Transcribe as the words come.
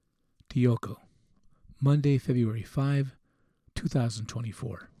Dioko, Monday, February 5,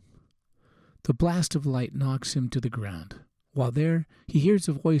 2024. The blast of light knocks him to the ground. While there, he hears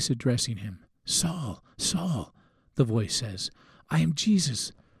a voice addressing him. "Saul, Saul," the voice says, "I am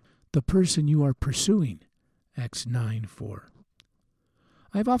Jesus, the person you are pursuing." Acts 9:4.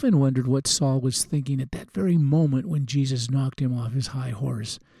 I've often wondered what Saul was thinking at that very moment when Jesus knocked him off his high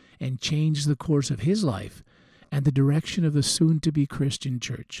horse and changed the course of his life and the direction of the soon-to-be Christian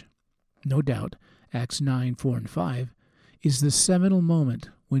church. No doubt, Acts 9:4 and 5 is the seminal moment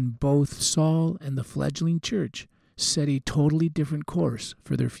when both Saul and the fledgling church set a totally different course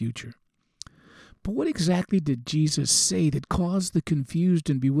for their future. But what exactly did Jesus say that caused the confused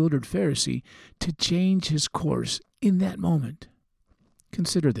and bewildered Pharisee to change his course in that moment?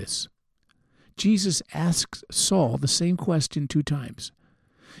 Consider this. Jesus asks Saul the same question 2 times.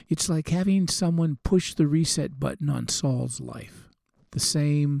 It's like having someone push the reset button on Saul's life. The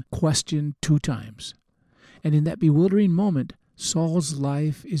same question 2 times. And in that bewildering moment, Saul's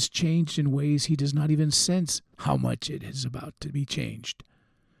life is changed in ways he does not even sense how much it is about to be changed.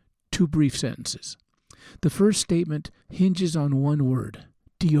 2 brief sentences. The first statement hinges on one word,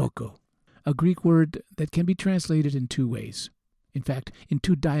 Dioko, a Greek word that can be translated in 2 ways. In fact, in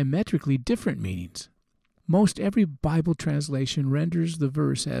 2 diametrically different meanings. Most every Bible translation renders the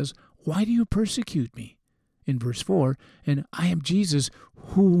verse as, "Why do you persecute me?" in verse 4, and "I am Jesus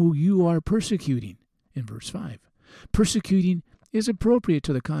who you are persecuting" in verse 5. Persecuting is appropriate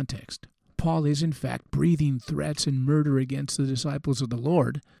to the context. Paul is, in fact, breathing threats and murder against the disciples of the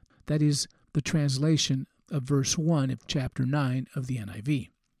Lord. That is the translation of verse 1 of chapter 9 of the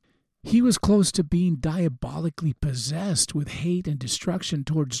NIV. He was close to being diabolically possessed with hate and destruction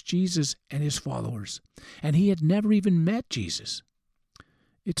towards Jesus and his followers, and he had never even met Jesus.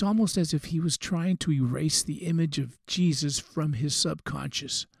 It's almost as if he was trying to erase the image of Jesus from his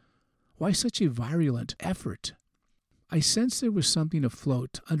subconscious. Why such a virulent effort? I sense there was something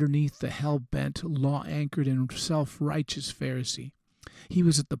afloat underneath the hell-bent, law-anchored, and self-righteous Pharisee. He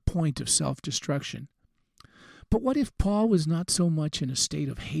was at the point of self-destruction. But what if Paul was not so much in a state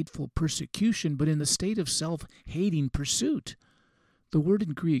of hateful persecution, but in the state of self-hating pursuit? The word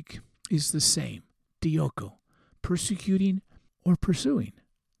in Greek is the same, dioko, persecuting or pursuing.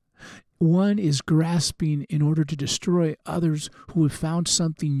 One is grasping in order to destroy others who have found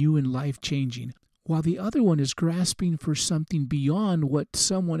something new and life-changing, while the other one is grasping for something beyond what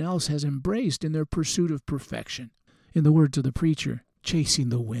someone else has embraced in their pursuit of perfection. In the words of the preacher, chasing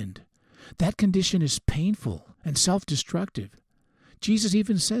the wind. That condition is painful and self-destructive. Jesus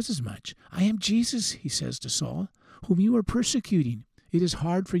even says as much. "I am Jesus," he says to Saul, "whom you are persecuting. It is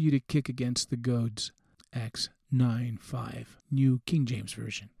hard for you to kick against the goads." Acts 9:5, New King James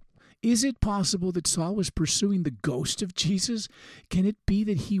Version. Is it possible that Saul was pursuing the ghost of Jesus? Can it be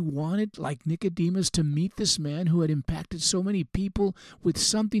that he wanted, like Nicodemus, to meet this man who had impacted so many people with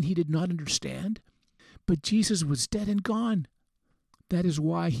something he did not understand? But Jesus was dead and gone. That is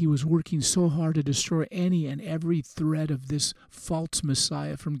why he was working so hard to destroy any and every thread of this false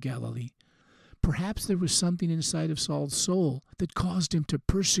Messiah from Galilee. Perhaps there was something inside of Saul's soul that caused him to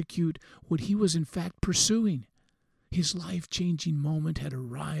persecute what he was in fact pursuing. His life-changing moment had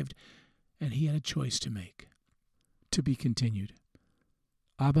arrived, and he had a choice to make. To be continued.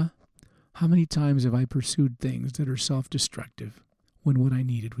 Abba, how many times have I pursued things that are self-destructive when what I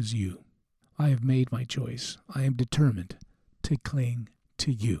needed was you? I have made my choice. I am determined to cling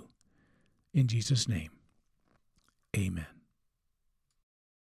to you. In Jesus' name, amen.